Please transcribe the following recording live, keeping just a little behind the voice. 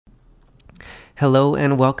Hello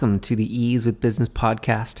and welcome to the Ease with Business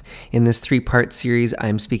podcast. In this three-part series,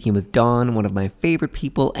 I'm speaking with Dawn, one of my favorite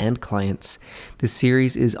people and clients. This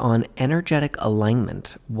series is on energetic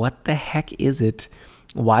alignment. What the heck is it?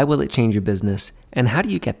 Why will it change your business? And how do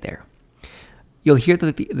you get there? You'll hear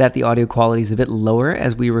that the audio quality is a bit lower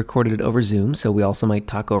as we recorded it over Zoom, so we also might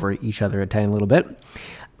talk over each other a tiny little bit.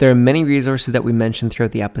 There are many resources that we mentioned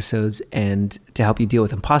throughout the episodes and to help you deal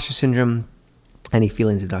with imposter syndrome, any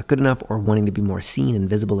feelings of not good enough, or wanting to be more seen and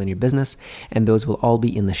visible in your business, and those will all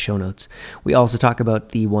be in the show notes. We also talk about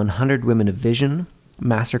the 100 Women of Vision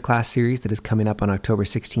masterclass series that is coming up on October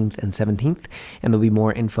 16th and 17th, and there'll be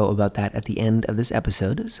more info about that at the end of this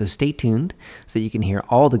episode, so stay tuned so that you can hear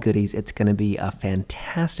all the goodies. It's going to be a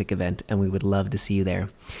fantastic event, and we would love to see you there.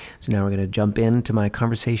 So now we're going to jump into my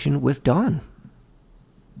conversation with Dawn.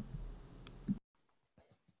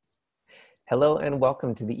 Hello and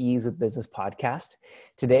welcome to the Ease with Business podcast.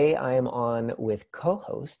 Today I am on with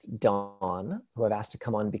co-host Dawn, who I've asked to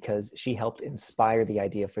come on because she helped inspire the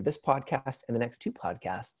idea for this podcast and the next two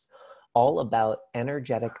podcasts, all about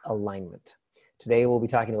energetic alignment. Today we'll be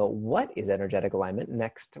talking about what is energetic alignment.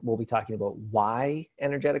 Next, we'll be talking about why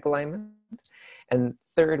energetic alignment. And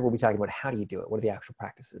third, we'll be talking about how do you do it? What are the actual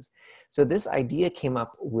practices? So this idea came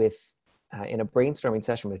up with in a brainstorming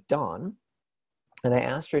session with Dawn. And I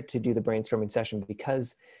asked her to do the brainstorming session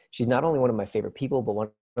because she's not only one of my favorite people, but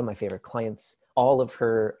one of my favorite clients. All of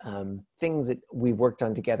her things that we've worked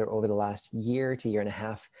on together over the last year to year and a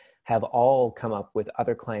half have all come up with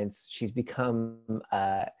other clients. She's become,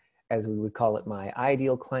 as we would call it, my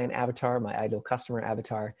ideal client avatar, my ideal customer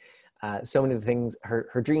avatar. So many of the things,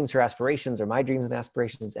 her dreams, her aspirations are my dreams and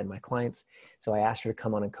aspirations and my clients. So I asked her to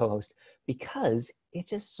come on and co-host because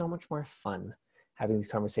it's just so much more fun having these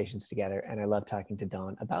conversations together, and I love talking to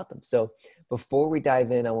Dawn about them. So before we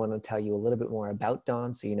dive in, I want to tell you a little bit more about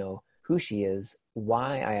Dawn so you know who she is,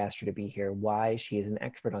 why I asked her to be here, why she is an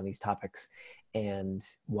expert on these topics, and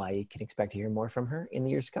why you can expect to hear more from her in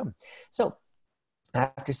the years to come. So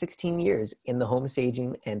after 16 years in the home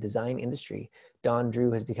staging and design industry, Dawn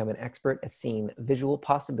Drew has become an expert at seeing visual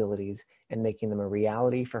possibilities and making them a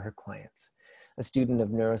reality for her clients. A student of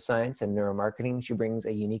neuroscience and neuromarketing, she brings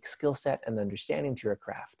a unique skill set and understanding to her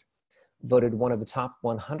craft. Voted one of the top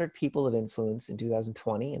 100 people of influence in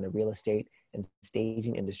 2020 in the real estate and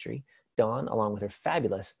staging industry, Dawn, along with her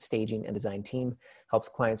fabulous staging and design team, helps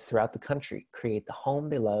clients throughout the country create the home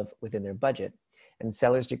they love within their budget and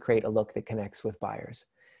sellers to create a look that connects with buyers,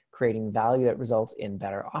 creating value that results in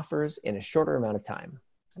better offers in a shorter amount of time.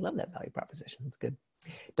 I love that value proposition. That's good.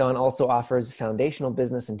 Dawn also offers foundational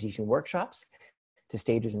business and teaching workshops to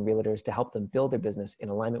stagers and realtors to help them build their business in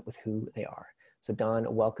alignment with who they are. So Dawn,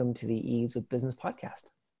 welcome to the Ease with Business podcast.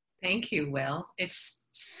 Thank you, Will. It's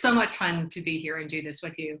so much fun to be here and do this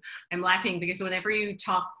with you. I'm laughing because whenever you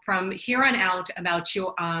talk from here on out about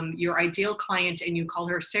your ideal client and you call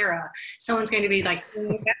her Sarah, someone's going to be like,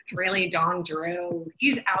 that's really Dawn Drew.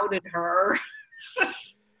 He's outed her.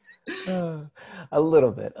 A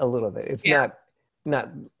little bit. It's yeah.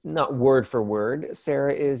 not word for word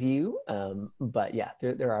Sarah is you, but yeah,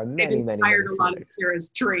 there are many a lot of similarities.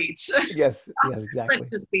 Sarah's traits. Yes, exactly.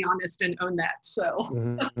 Let's just be honest and own that.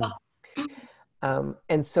 So,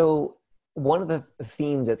 and so one of the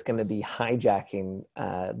themes that's going to be hijacking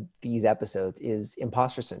these episodes is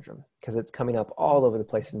imposter syndrome, because it's coming up all over the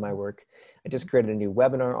place in my work. I just created a new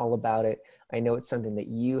webinar all about it. I know it's something that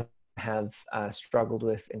you have struggled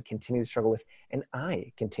with and continue to struggle with, and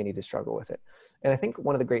I continue to struggle with it. And I think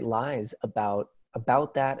one of the great lies about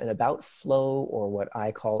that and about flow, or what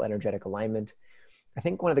I call energetic alignment, I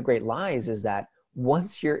think one of the great lies is that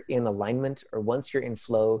once you're in alignment or once you're in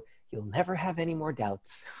flow, you'll never have any more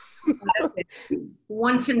doubts. That's it.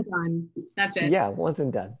 Once and done. That's it. Yeah, once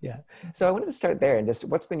and done. Yeah. So I wanted to start there, and just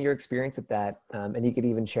what's been your experience with that? And you could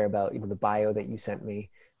even share about the bio that you sent me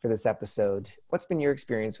for this episode. What's been your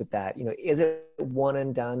experience with that? Is it one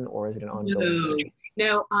and done, or is it an ongoing journey?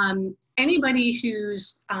 No, anybody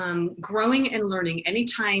who's growing and learning,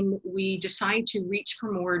 anytime we decide to reach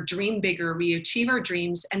for more, dream bigger, we achieve our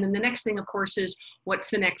dreams. And then the next thing, of course, is what's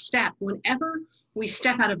the next step? Whenever we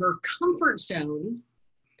step out of our comfort zone,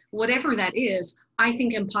 whatever that is, I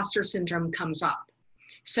think imposter syndrome comes up.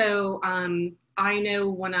 So I know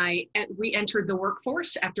when I re-entered the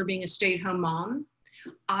workforce after being a stay-at-home mom,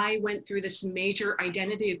 I went through this major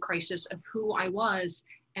identity crisis of who I was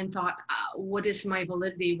and thought, what is my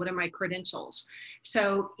validity? What are my credentials?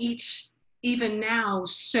 So even now,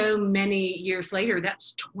 so many years later,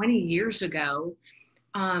 that's 20 years ago,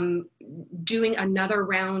 doing another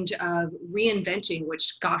round of reinventing,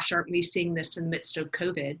 which gosh, aren't we seeing this in the midst of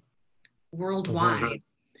COVID worldwide?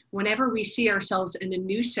 whenever we see ourselves in a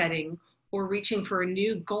new setting or reaching for a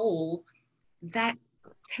new goal, that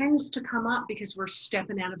tends to come up because we're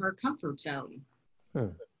stepping out of our comfort zone. Hmm.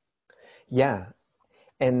 Yeah.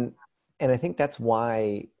 And I think that's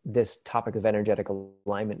why this topic of energetic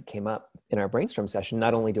alignment came up in our brainstorm session.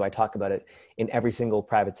 Not only do I talk about it in every single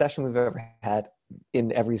private session we've ever had,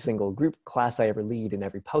 in every single group class I ever lead, in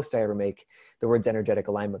every post I ever make, the words energetic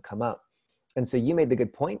alignment come up. And so you made the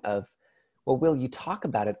good point of, well, Will, you talk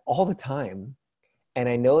about it all the time. And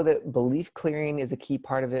I know that belief clearing is a key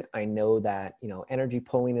part of it. I know that, energy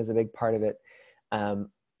pulling is a big part of it.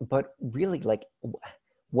 But really, like,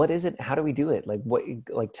 what is it? How do we do it?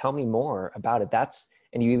 Tell me more about it.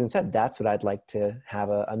 And you even said, that's what I'd like to have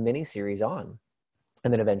a mini series on.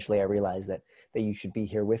 And then eventually I realized that you should be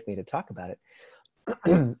here with me to talk about it.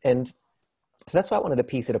 And so that's why I wanted to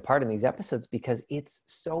piece it apart in these episodes, because it's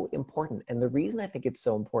so important. And the reason I think it's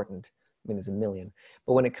so important, I mean, there's a million,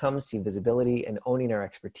 but when it comes to visibility and owning our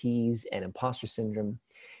expertise and imposter syndrome,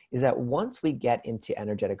 is that once we get into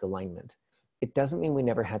energetic alignment, it doesn't mean we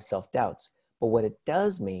never have self-doubts, but what it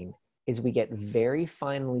does mean is we get very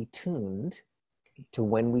finely tuned to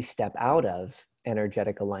when we step out of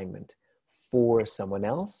energetic alignment for someone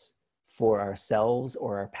else, for ourselves,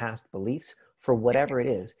 or our past beliefs, for whatever it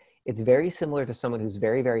is. It's very similar to someone who's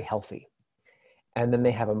very, very healthy, and then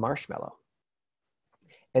they have a marshmallow.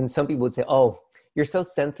 And some people would say, oh, you're so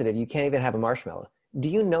sensitive, you can't even have a marshmallow. Do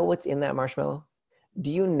you know what's in that marshmallow? Do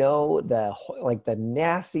you know the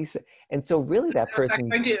nasty? And so really that person's...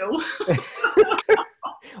 I do.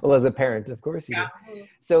 Well, as a parent, of course you do.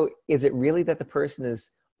 So is it really that the person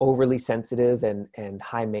is overly sensitive and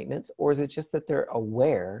high maintenance, or is it just that they're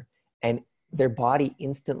aware and their body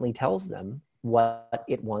instantly tells them what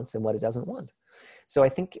it wants and what it doesn't want? So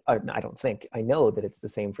I know that it's the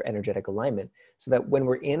same for energetic alignment, so that when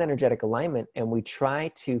we're in energetic alignment and we try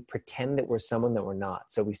to pretend that we're someone that we're not,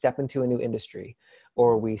 so we step into a new industry,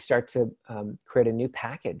 or we start to create a new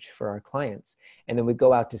package for our clients, and then we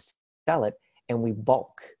go out to sell it and we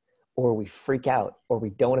balk, or we freak out, or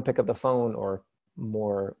we don't want to pick up the phone, or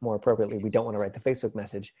more appropriately, we don't want to write the Facebook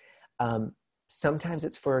message. Sometimes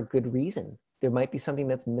it's for a good reason. There might be something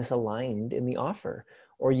that's misaligned in the offer,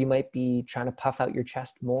 or you might be trying to puff out your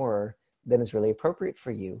chest more than is really appropriate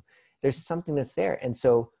for you. There's something that's there. And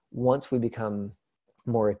so once we become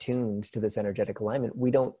more attuned to this energetic alignment,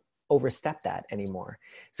 we don't overstep that anymore.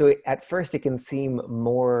 So at first it can seem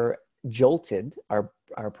more jolted, our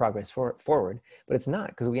progress forward, but it's not,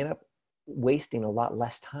 because we end up wasting a lot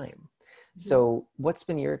less time. Mm-hmm. So what's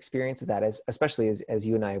been your experience of that, especially as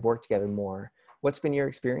you and I have worked together more? What's been your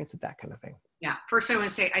experience of that kind of thing? Yeah, first I want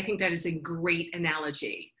to say, I think that is a great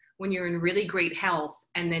analogy. When you're in really great health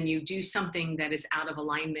and then you do something that is out of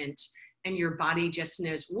alignment and your body just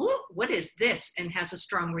knows, what is this? And has a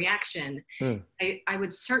strong reaction. I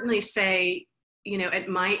would certainly say, at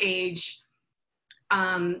my age,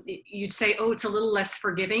 you'd say, oh, it's a little less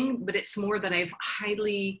forgiving, but it's more that I've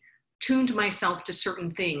highly tuned myself to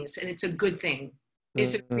certain things. And it's a good thing.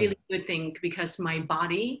 It's a really good thing, because my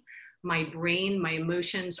body, my brain, my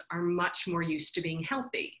emotions are much more used to being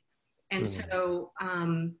healthy. And so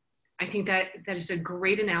I think that is a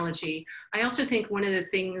great analogy. I also think one of the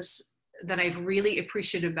things that I've really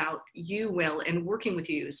appreciated about you, Will, and working with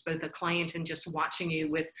you as both a client and just watching you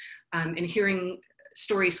with and hearing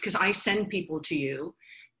stories, because I send people to you,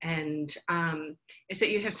 and is that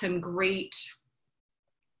you have some great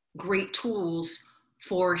tools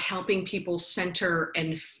for helping people center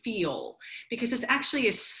and feel, because it's actually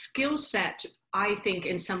a skill set, I think,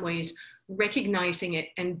 in some ways, recognizing it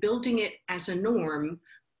and building it as a norm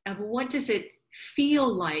of what does it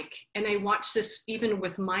feel like. And I watch this even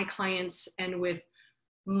with my clients and with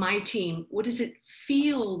my team. What does it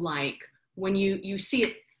feel like when you see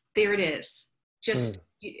it? There it is. Just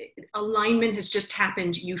alignment has just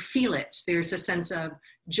happened. You feel it. There's a sense of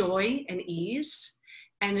joy and ease.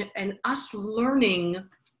 And us learning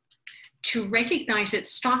to recognize it,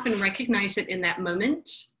 stop and recognize it in that moment,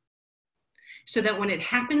 so that when it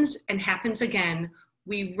happens and happens again,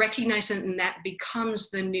 we recognize it, and that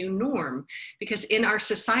becomes the new norm. Because in our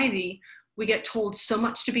society, we get told so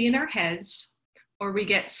much to be in our heads, or we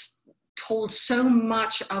get told so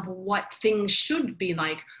much of what things should be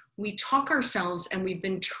like. We talk ourselves, and we've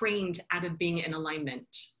been trained out of being in alignment.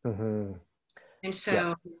 Mm-hmm. And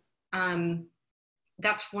so,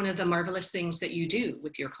 that's one of the marvelous things that you do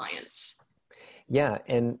with your clients. Yeah.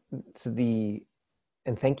 And so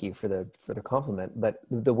and thank you for the compliment, but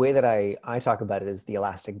the way that I talk about it is the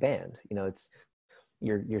elastic band. It's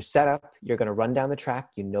you're set up, you're going to run down the track,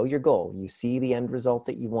 your goal, you see the end result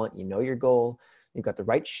that you want, your goal, you've got the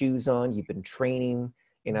right shoes on, you've been training,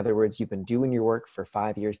 In other words, you've been doing your work for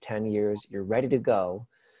 5 years, 10 years, you're ready to go.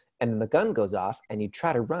 And then the gun goes off and you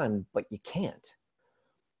try to run, but you can't.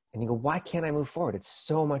 And you go, why can't I move forward? It's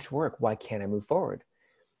so much work. Why can't I move forward?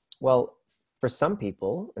 Well, for some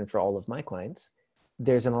people, and for all of my clients,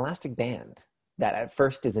 there's an elastic band that at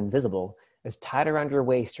first is invisible. It's tied around your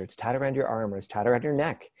waist, or it's tied around your arm, or it's tied around your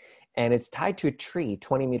neck. And it's tied to a tree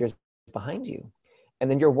 20 meters behind you.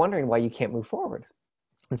 And then you're wondering why you can't move forward.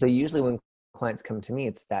 And so usually when clients come to me,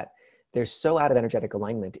 it's that they're so out of energetic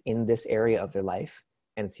alignment in this area of their life.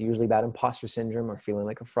 And it's usually about imposter syndrome or feeling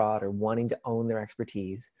like a fraud or wanting to own their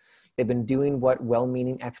expertise. They've been doing what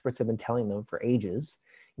well-meaning experts have been telling them for ages.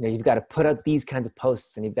 You know, you've got to put out these kinds of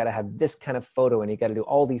posts, and you've got to have this kind of photo, and you've got to do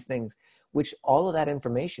all these things, which all of that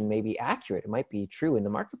information may be accurate. It might be true in the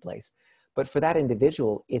marketplace. But for that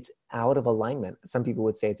individual, it's out of alignment. Some people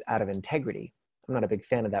would say it's out of integrity. I'm not a big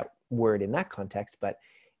fan of that word in that context, but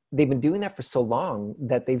they've been doing that for so long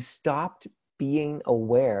that they've stopped being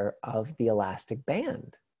aware of the elastic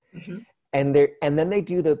band. Mm-hmm. And then they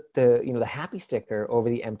do the happy sticker over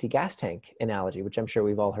the empty gas tank analogy, which I'm sure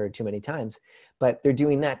we've all heard too many times, but they're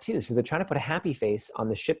doing that too. So they're trying to put a happy face on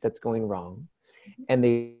the shit that's going wrong. And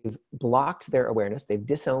they've blocked their awareness. They've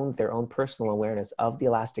disowned their own personal awareness of the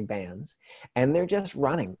elastic bands. And they're just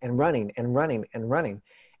running and running and running and running.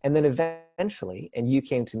 And then eventually, and you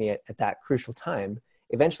came to me at that crucial time,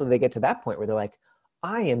 eventually they get to that point where they're like,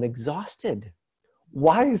 I am exhausted.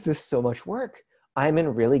 Why is this so much work? I'm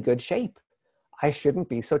in really good shape. I shouldn't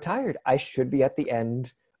be so tired. I should be at the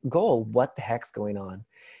end goal. What the heck's going on?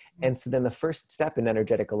 And so then the first step in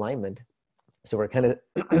energetic alignment, so we're kind of,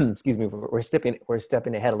 excuse me, we're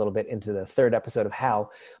stepping ahead a little bit into the third episode of how,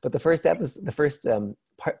 but the first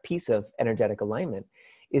piece of energetic alignment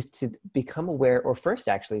is to become aware, or first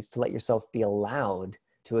actually is to let yourself be allowed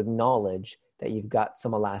to acknowledge that you've got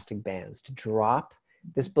some elastic bands, to drop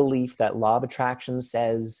this belief that law of attraction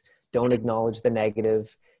says, don't acknowledge the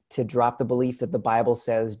negative, to drop the belief that the Bible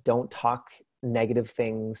says, don't talk negative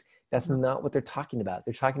things. That's not what they're talking about.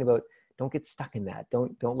 They're talking about, don't get stuck in that.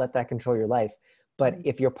 Don't let that control your life. But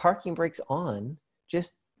if your parking brake's on,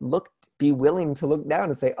 just be willing to look down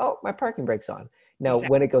and say, oh, my parking brake's on. Now, exactly.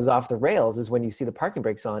 When it goes off the rails is when you see the parking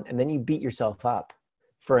brake's on, and then you beat yourself up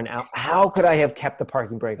for an hour. How could I have kept the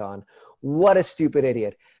parking brake on? What a stupid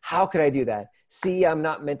idiot. How could I do that? See, I'm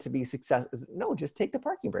not meant to be successful. No, just take the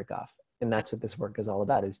parking brake off. And that's what this work is all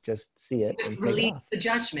about, is just see it. Just release the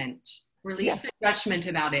judgment. Release the judgment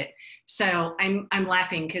about it. So I'm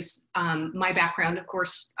laughing because my background, of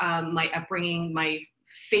course, my upbringing, my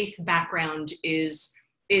faith background is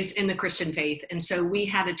in the Christian faith. And so we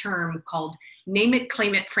had a term called name it,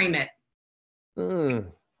 claim it, frame it. Name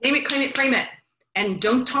it, claim it, frame it. And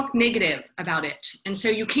don't talk negative about it. And so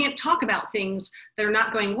you can't talk about things that are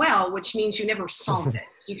not going well, which means you never solve it.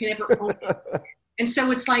 You can never own it. And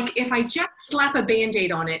so it's like, if I just slap a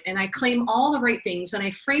Band-Aid on it and I claim all the right things and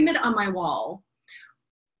I frame it on my wall,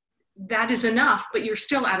 that is enough, but you're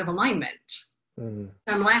still out of alignment. Mm-hmm.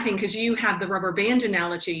 I'm laughing because you have the rubber band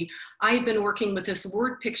analogy. I've been working with this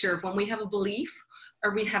word picture of when we have a belief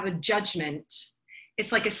or we have a judgment,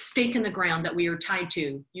 it's like a stake in the ground that we are tied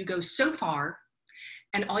to. You go so far,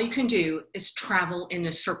 and all you can do is travel in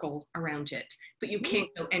a circle around it, but you can't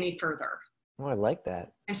go any further. Oh, I like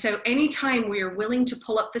that. And so anytime we are willing to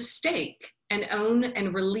pull up the stake and own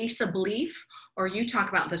and release a belief, or you talk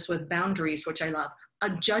about this with boundaries, which I love, a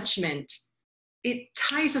judgment, it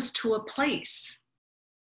ties us to a place.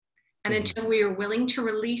 And until we are willing to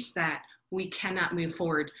release that, we cannot move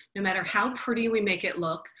forward. No matter how pretty we make it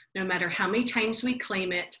look, no matter how many times we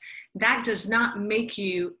claim it, that does not make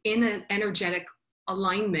you in an energetic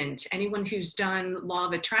alignment. Anyone who's done law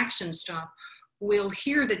of attraction stuff will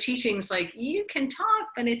hear the teachings like, you can talk,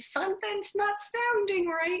 but something's not sounding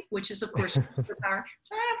right, which is of course superpower.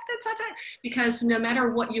 Because no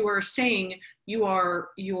matter what you are saying, you're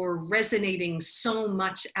resonating so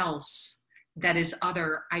much else that is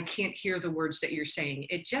other. I can't hear the words that you're saying.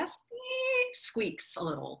 It just squeaks a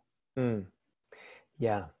little.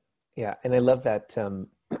 Yeah. And I love that.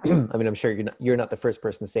 I mean, I'm sure you're not the first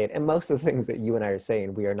person to say it. And most of the things that you and I are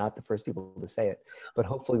saying, we are not the first people to say it, but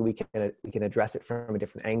hopefully we can address it from a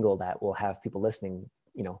different angle that will have people listening,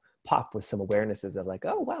 pop with some awarenesses of like,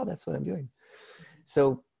 oh, wow, that's what I'm doing.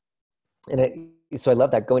 So I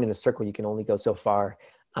love that going in a circle, you can only go so far.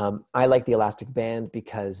 I like the elastic band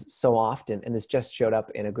because so often, and this just showed up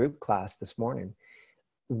in a group class this morning,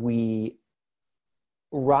 we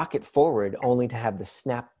rocket forward only to have the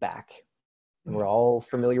snap back. And we're all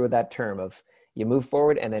familiar with that term of you move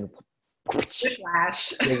forward and then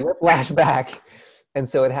whiplash back. And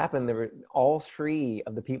so it happened. There were all three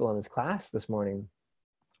of the people in this class this morning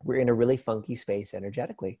we're in a really funky space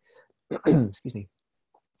energetically. Excuse me.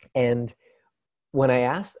 And when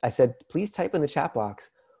I said, please type in the chat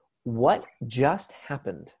box, what just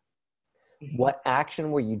happened? What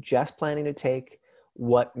action were you just planning to take?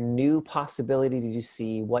 What new possibility did you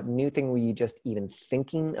see? What new thing were you just even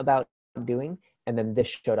thinking about doing? And then this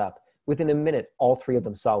showed up. Within a minute, all three of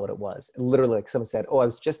them saw what it was. Literally, like someone said, oh, I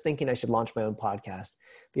was just thinking I should launch my own podcast.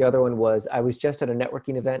 The other one was, I was just at a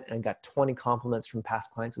networking event and got 20 compliments from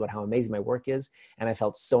past clients about how amazing my work is. And I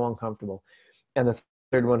felt so uncomfortable. And the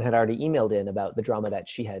third one had already emailed in about the drama that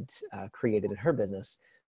she had created in her business.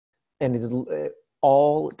 And it's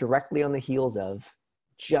all directly on the heels of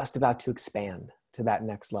just about to expand to that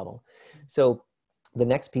next level. So the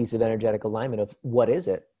next piece of energetic alignment of what is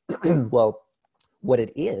it? Well, what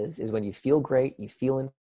it is when you feel great, you feel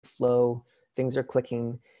in flow, things are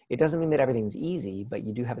clicking. It doesn't mean that everything's easy, but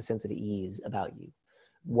you do have a sense of ease about you.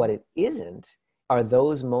 What it isn't are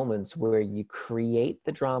those moments where you create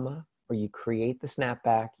the drama or you create the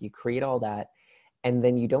snapback, you create all that, and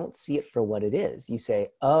then you don't see it for what it is. You say,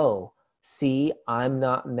 oh, see, I'm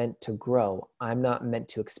not meant to grow. I'm not meant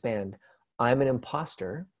to expand. I'm an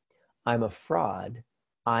imposter. I'm a fraud.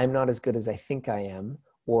 I'm not as good as I think I am,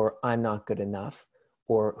 or I'm not good enough,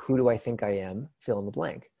 or who do I think I am? Fill in the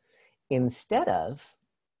blank. Instead of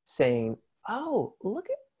saying, oh,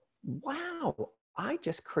 wow, I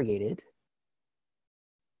just created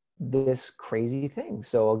this crazy thing.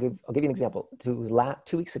 So I'll give you an example.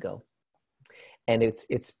 2 weeks ago, and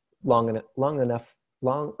it's long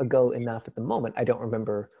ago enough at the moment. I don't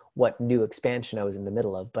remember what new expansion I was in the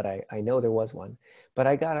middle of, but I know there was one. But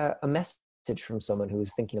I got a message from someone who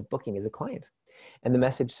was thinking of booking as a client. And the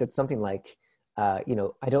message said something like, I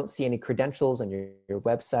don't see any credentials on your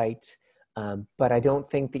website, but I don't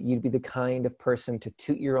think that you'd be the kind of person to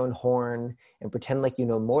toot your own horn and pretend like you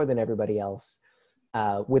know more than everybody else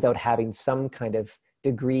without having some kind of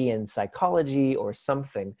degree in psychology or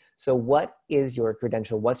something. So what is your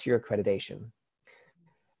credential? What's your accreditation?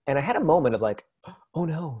 And I had a moment of like, oh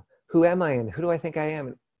no, who am I and who do I think I am?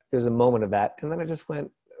 And there's a moment of that. And then I just went,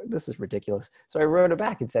 this is ridiculous. So I wrote it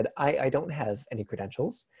back and said, I don't have any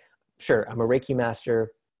credentials. Sure, I'm a Reiki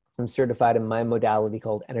master. I'm certified in my modality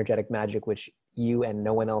called energetic magic, which you and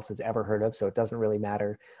no one else has ever heard of, so it doesn't really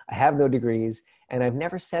matter. I have no degrees, and I've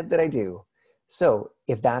never said that I do. So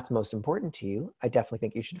if that's most important to you, I definitely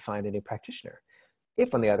think you should find a new practitioner.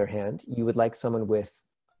 If, on the other hand, you would like someone with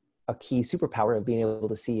a key superpower of being able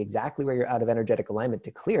to see exactly where you're out of energetic alignment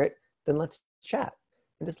to clear it, then let's chat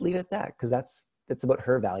and just leave it at that, because that's about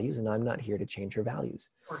her values, and I'm not here to change her values.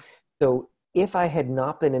 Of course. So if I had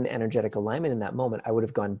not been in energetic alignment in that moment, I would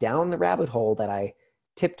have gone down the rabbit hole that I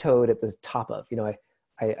tiptoed at the top of.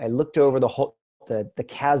 I looked over the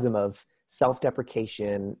chasm of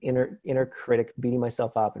self-deprecation, inner critic, beating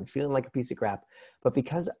myself up and feeling like a piece of crap. But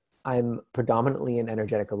because I'm predominantly in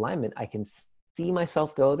energetic alignment, I can see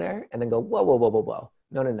myself go there and then go, whoa, whoa, whoa, whoa, whoa.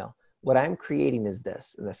 No. What I'm creating is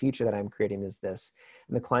this, and the future that I'm creating is this.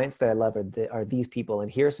 And the clients that I love are these people. And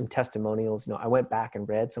here are some testimonials. I went back and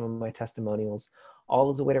read some of my testimonials, all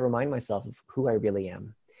as a way to remind myself of who I really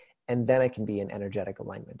am. And then I can be in energetic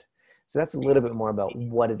alignment. So that's a little bit more about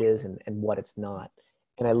what it is and what it's not.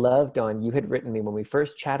 And I love, Dawn, you had written me when we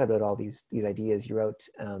first chatted about all these ideas, you wrote,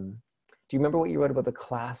 do you remember what you wrote about the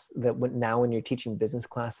class that now when you're teaching business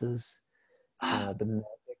classes,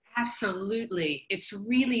 Absolutely. It's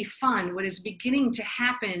really fun. What is beginning to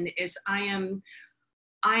happen is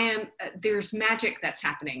there's magic that's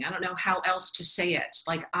happening. I don't know how else to say it.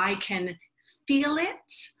 Like I can feel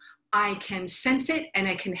it, I can sense it, and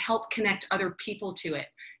I can help connect other people to it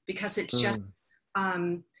because it's just,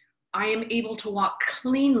 I am able to walk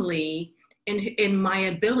cleanly in my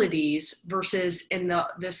abilities versus in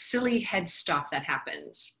the silly head stuff that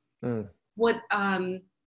happens.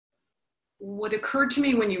 What occurred to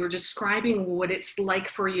me when you were describing what it's like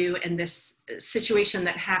for you in this situation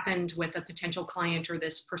that happened with a potential client or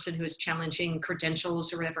this person who is challenging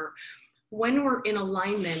credentials or whatever, when we're in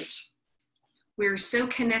alignment, we're so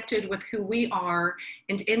connected with who we are,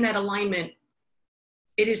 and in that alignment,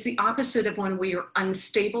 it is the opposite of when we are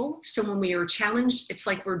unstable. So when we are challenged, it's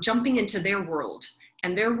like we're jumping into their world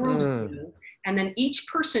and their worldview, and then each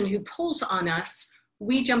person who pulls on us,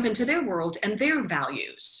 we jump into their world and their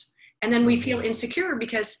values. And then we feel insecure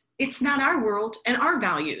because it's not our world and our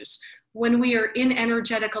values. When we are in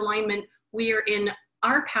energetic alignment, we are in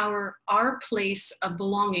our power, our place of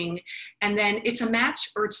belonging. And then it's a match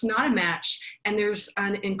or it's not a match. And there's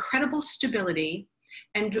an incredible stability.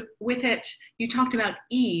 And with it, you talked about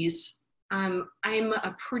ease. I'm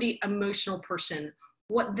a pretty emotional person.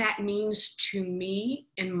 What that means to me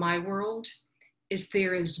in my world is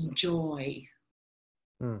there is joy,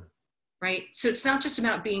 Mm. right? So it's not just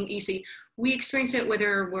about being easy. We experience it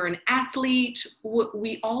whether we're an athlete.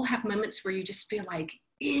 We all have moments where you just feel like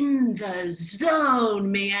in the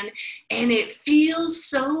zone, man, and it feels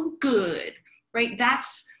so good, right?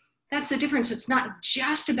 That's the difference. It's not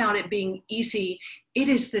just about it being easy. It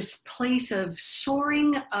is this place of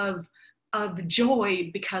soaring of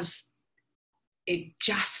joy because it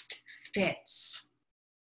just fits.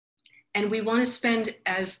 And we want to spend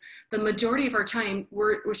as the majority of our time,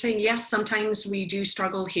 we're saying, yes, sometimes we do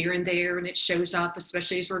struggle here and there, and it shows up,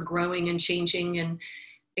 especially as we're growing and changing and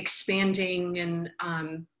expanding.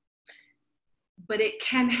 But it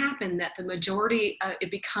can happen that the majority,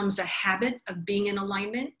 it becomes a habit of being in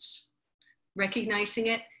alignment, recognizing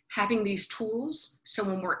it, having these tools. So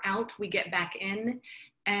when we're out, we get back in.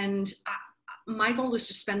 And my goal is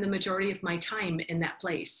to spend the majority of my time in that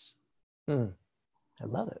place. I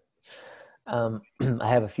love it. I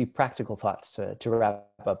have a few practical thoughts to wrap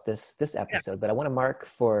up this episode, but I want to mark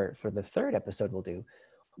for the third episode we'll do,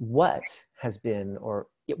 what has been, or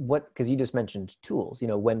what, because you just mentioned tools,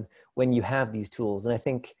 when you have these tools, and I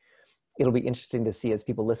think it'll be interesting to see as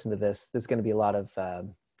people listen to this, there's going to be a lot of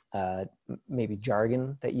maybe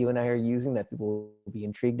jargon that you and I are using that people will be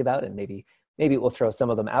intrigued about, and maybe it will throw some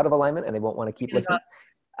of them out of alignment and they won't want to keep listening.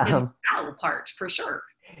 Part for sure.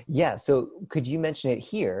 Yeah. So could you mention it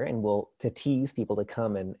here, and to tease people to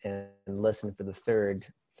come and listen for the third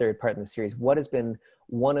part in the series? What has been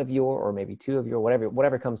one of your, or maybe two of your,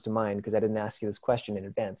 whatever comes to mind, because I didn't ask you this question in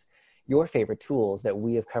advance, your favorite tools that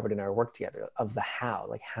we have covered in our work together of the how,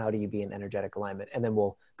 like how do you be in energetic alignment? And then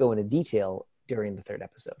we'll go into detail during the third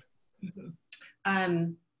episode.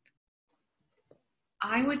 Mm-hmm.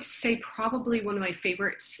 I would say probably one of my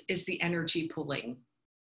favorites is the energy pulling.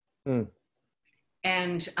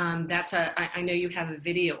 And I know you have a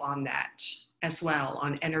video on that as well,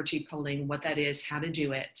 on energy pulling, what that is, how to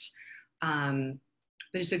do it.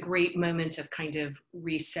 But it's a great moment of kind of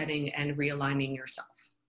resetting and realigning yourself.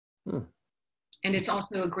 And it's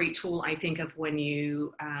also a great tool, I think, of when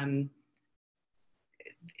you,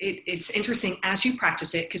 it's interesting as you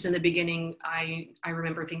practice it, because in the beginning, I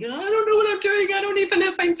remember thinking, I don't know what I'm doing. I don't even know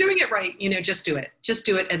if I'm doing it right. Just do it. Just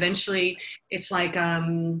do it. Eventually, it's like,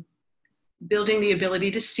 building the ability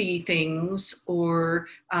to see things, or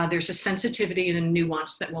there's a sensitivity and a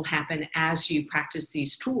nuance that will happen as you practice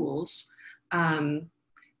these tools.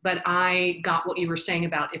 But I got what you were saying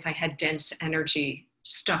about if I had dense energy,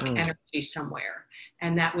 stuck energy somewhere.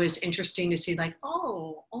 And that was interesting to see, like,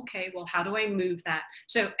 oh, okay, well, how do I move that?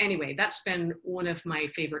 So anyway, that's been one of my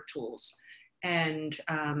favorite tools. And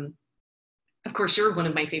of course, you're one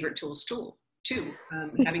of my favorite tools too,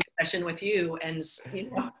 having a session with you, and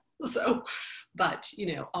so, but,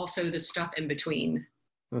 also the stuff in between.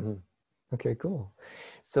 Mm-hmm. Okay, cool.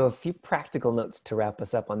 So a few practical notes to wrap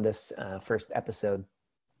us up on this first episode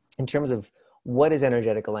in terms of what is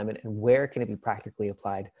energetic alignment and where can it be practically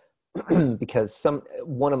applied? Because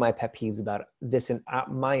one of my pet peeves about this in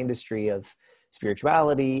my industry of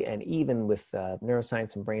spirituality, and even with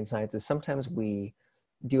neuroscience and brain science, is sometimes we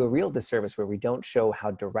do a real disservice where we don't show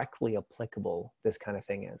how directly applicable this kind of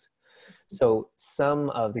thing is. So some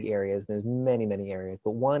of the areas, there's many, many areas,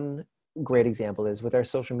 but one great example is with our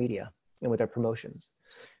social media and with our promotions.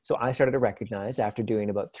 So I started to recognize after doing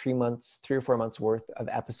about 3 or 4 months worth of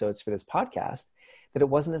episodes for this podcast, that it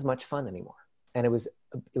wasn't as much fun anymore. And it was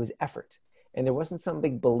effort. And there wasn't some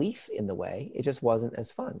big belief in the way, it just wasn't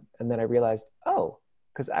as fun. And then I realized,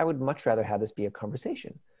 because I would much rather have this be a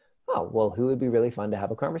conversation. Oh, well, who would be really fun to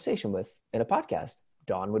have a conversation with in a podcast?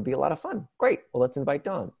 Dawn would be a lot of fun. Great. Well, let's invite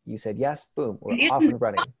Dawn. You said yes. Boom. We're off and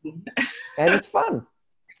running. And it's fun.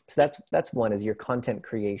 So that's one, is your content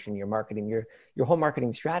creation, your marketing, your whole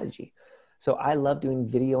marketing strategy. So I love doing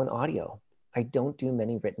video and audio. I don't do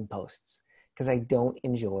many written posts because I don't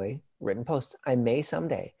enjoy written posts. I may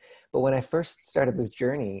someday. But when I first started this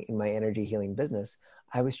journey in my energy healing business,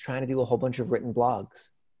 I was trying to do a whole bunch of written blogs.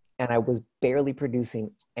 And I was barely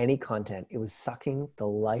producing any content. It was sucking the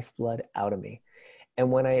lifeblood out of me. And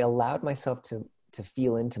when I allowed myself to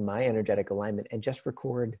feel into my energetic alignment and just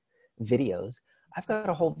record videos, I've got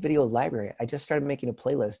a whole video library. I just started making a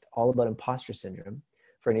playlist all about imposter syndrome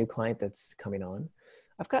for a new client that's coming on.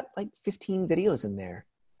 I've got like 15 videos in there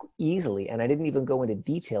easily. And I didn't even go into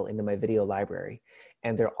detail into my video library.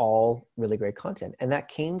 And they're all really great content. And that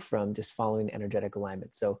came from just following energetic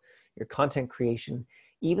alignment. So your content creation,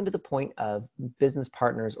 even to the point of business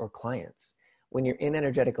partners or clients. When you're in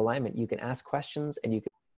energetic alignment, you can ask questions and you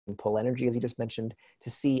can pull energy, as you just mentioned, to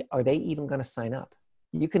see, are they even going to sign up?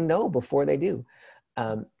 You can know before they do.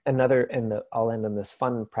 I'll end on this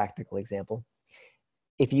fun practical example.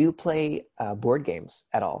 If you play board games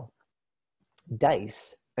at all,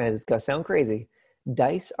 dice, and it's going to sound crazy,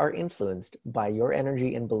 dice are influenced by your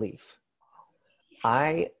energy and belief.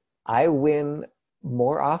 I win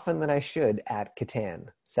more often than I should at Catan,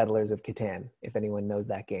 Settlers of Catan, if anyone knows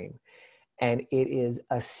that game. And it is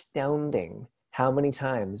astounding how many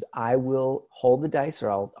times I will hold the dice, or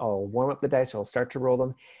I'll warm up the dice, or I'll start to roll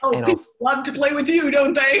them. Oh, and people love to play with you,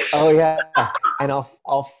 don't they? Oh yeah, and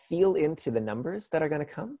I'll feel into the numbers that are going to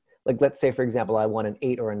come. Like, let's say, for example, I want an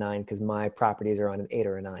 8 or a 9 because my properties are on an 8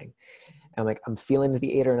 or a 9. And I'm feeling to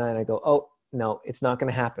the 8 or 9. I go, oh, no, it's not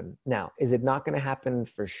going to happen. Now, is it not going to happen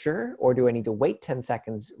for sure? Or do I need to wait 10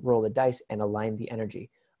 seconds, roll the dice, and align the energy?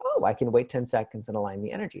 Oh, I can wait 10 seconds and align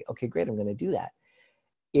the energy. Okay, great. I'm going to do that.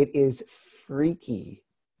 It is freaky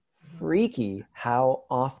how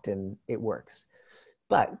often it works.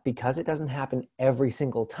 But because it doesn't happen every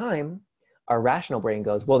single time, our rational brain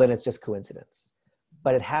goes, well, then it's just coincidence.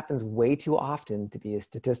 But it happens way too often to be a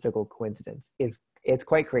statistical coincidence. It's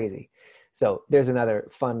quite crazy. So there's another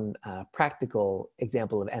fun, practical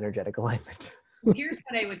example of energetic alignment. Here's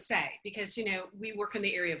what I would say, because, we work in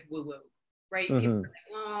the area of woo-woo, right? Mm-hmm. People are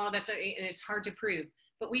like, oh, and it's hard to prove.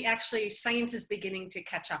 But science is beginning to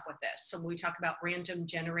catch up with this. So when we talk about random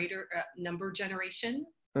number generation,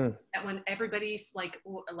 that when everybody's like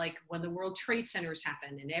when the World Trade Centers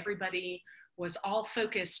happened and everybody was all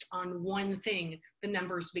focused on one thing, the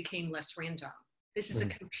numbers became less random. This is a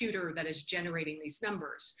computer that is generating these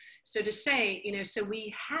numbers. So to say, so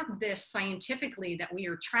we have this scientifically that we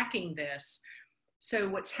are tracking this. So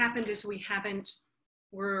what's happened is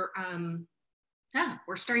we're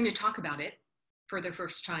starting to talk about it for the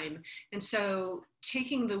first time. And so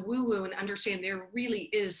taking the woo-woo and understand there really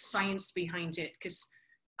is science behind it, because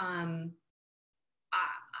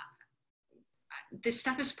this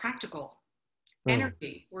stuff is practical.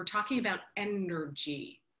 Energy. We're talking about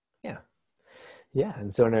energy. Yeah.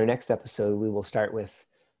 And so in our next episode, we will start with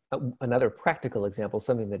another practical example,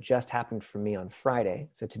 something that just happened for me on Friday.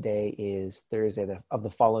 So today is Thursday of the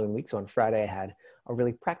following week. So on Friday, I had a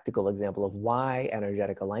really practical example of why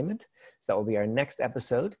energetic alignment. So that will be our next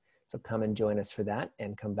episode. So come and join us for that,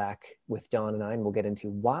 and come back with Dawn and I, and we'll get into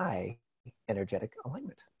why energetic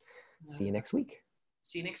alignment. See you next week.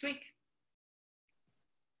 See you next week.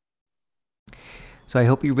 So I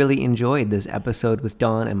hope you really enjoyed this episode with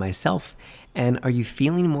Dawn and myself. And are you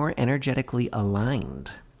feeling more energetically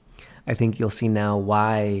aligned? I think you'll see now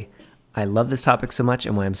why I love this topic so much,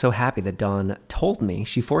 and why I'm so happy that Dawn told me,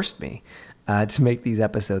 she forced me to make these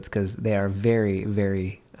episodes, because they are very,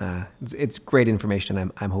 very, it's great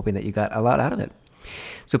information. I'm hoping that you got a lot out of it.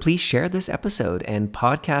 So please share this episode and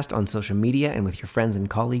podcast on social media and with your friends and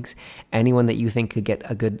colleagues, anyone that you think could get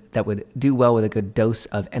that would do well with a good dose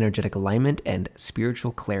of energetic alignment and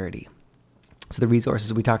spiritual clarity. So the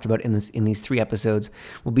resources we talked about in these 3 episodes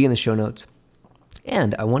will be in the show notes.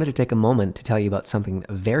 And I wanted to take a moment to tell you about something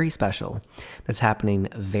very special that's happening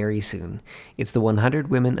very soon. It's the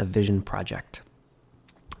 100 Women of Vision Project.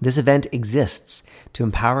 This event exists to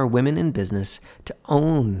empower women in business to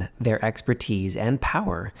own their expertise and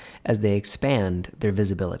power as they expand their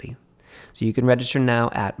visibility. So you can register now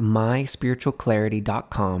at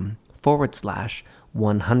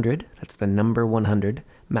myspiritualclarity.com/100. That's the number 100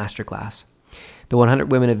 masterclass. The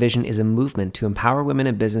 100 Women of Vision is a movement to empower women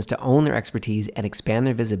in business to own their expertise and expand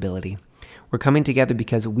their visibility. We're coming together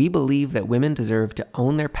because we believe that women deserve to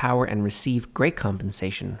own their power and receive great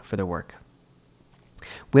compensation for their work.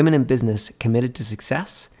 Women in business committed to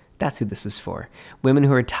success, that's who this is for. Women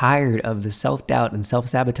who are tired of the self-doubt and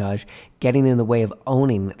self-sabotage getting in the way of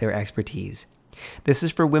owning their expertise. This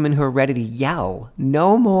is for women who are ready to yell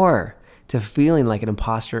no more to feeling like an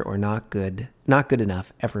imposter or not good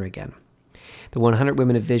enough ever again. The 100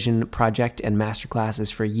 Women of Vision Project and Masterclass is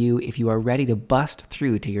for you if you are ready to bust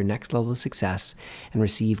through to your next level of success and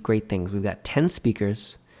receive great things. We've got 10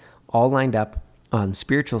 speakers all lined up on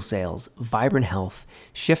spiritual sales, vibrant health,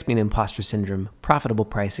 shifting imposter syndrome, profitable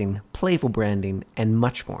pricing, playful branding, and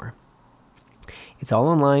much more. It's all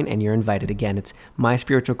online and you're invited. Again, it's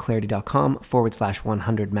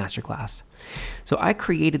myspiritualclarity.com/100 masterclass. So I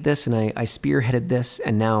created this and I spearheaded this,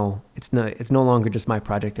 and now it's no longer just my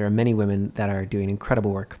project. There are many women that are doing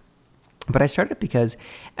incredible work. But I started because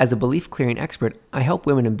as a belief clearing expert, I help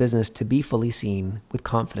women in business to be fully seen with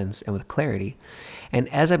confidence and with clarity. And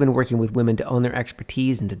as I've been working with women to own their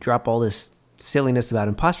expertise and to drop all this silliness about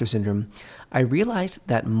imposter syndrome, I realized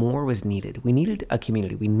that more was needed. We needed a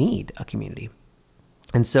community. We need a community.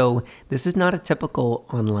 And so this is not a typical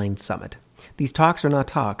online summit. These talks are not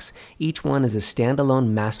talks. Each one is a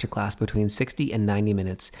standalone masterclass between 60 and 90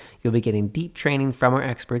 minutes. You'll be getting deep training from our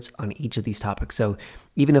experts on each of these topics. So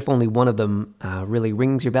even if only one of them really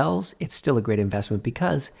rings your bells, it's still a great investment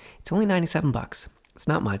because it's only $97. It's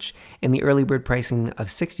not much. And the early bird pricing of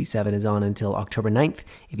 $67 is on until October 9th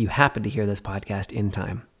if you happen to hear this podcast in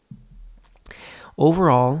time.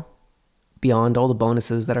 Overall, beyond all the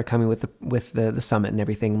bonuses that are coming with the summit and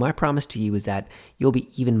everything, my promise to you is that you'll be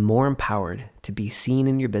even more empowered to be seen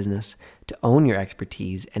in your business, to own your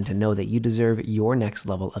expertise, and to know that you deserve your next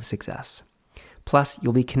level of success. Plus,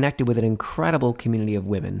 you'll be connected with an incredible community of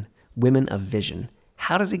women of vision.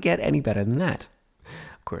 How does it get any better than that?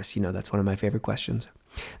 Of course, that's one of my favorite questions.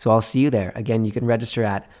 So I'll see you there. Again, you can register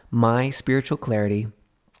at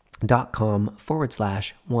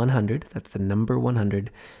myspiritualclarity.com/100. That's the number 100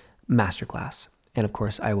 masterclass. And of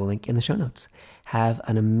course, I will link in the show notes. Have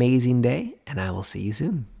an amazing day, and I will see you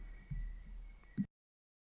soon.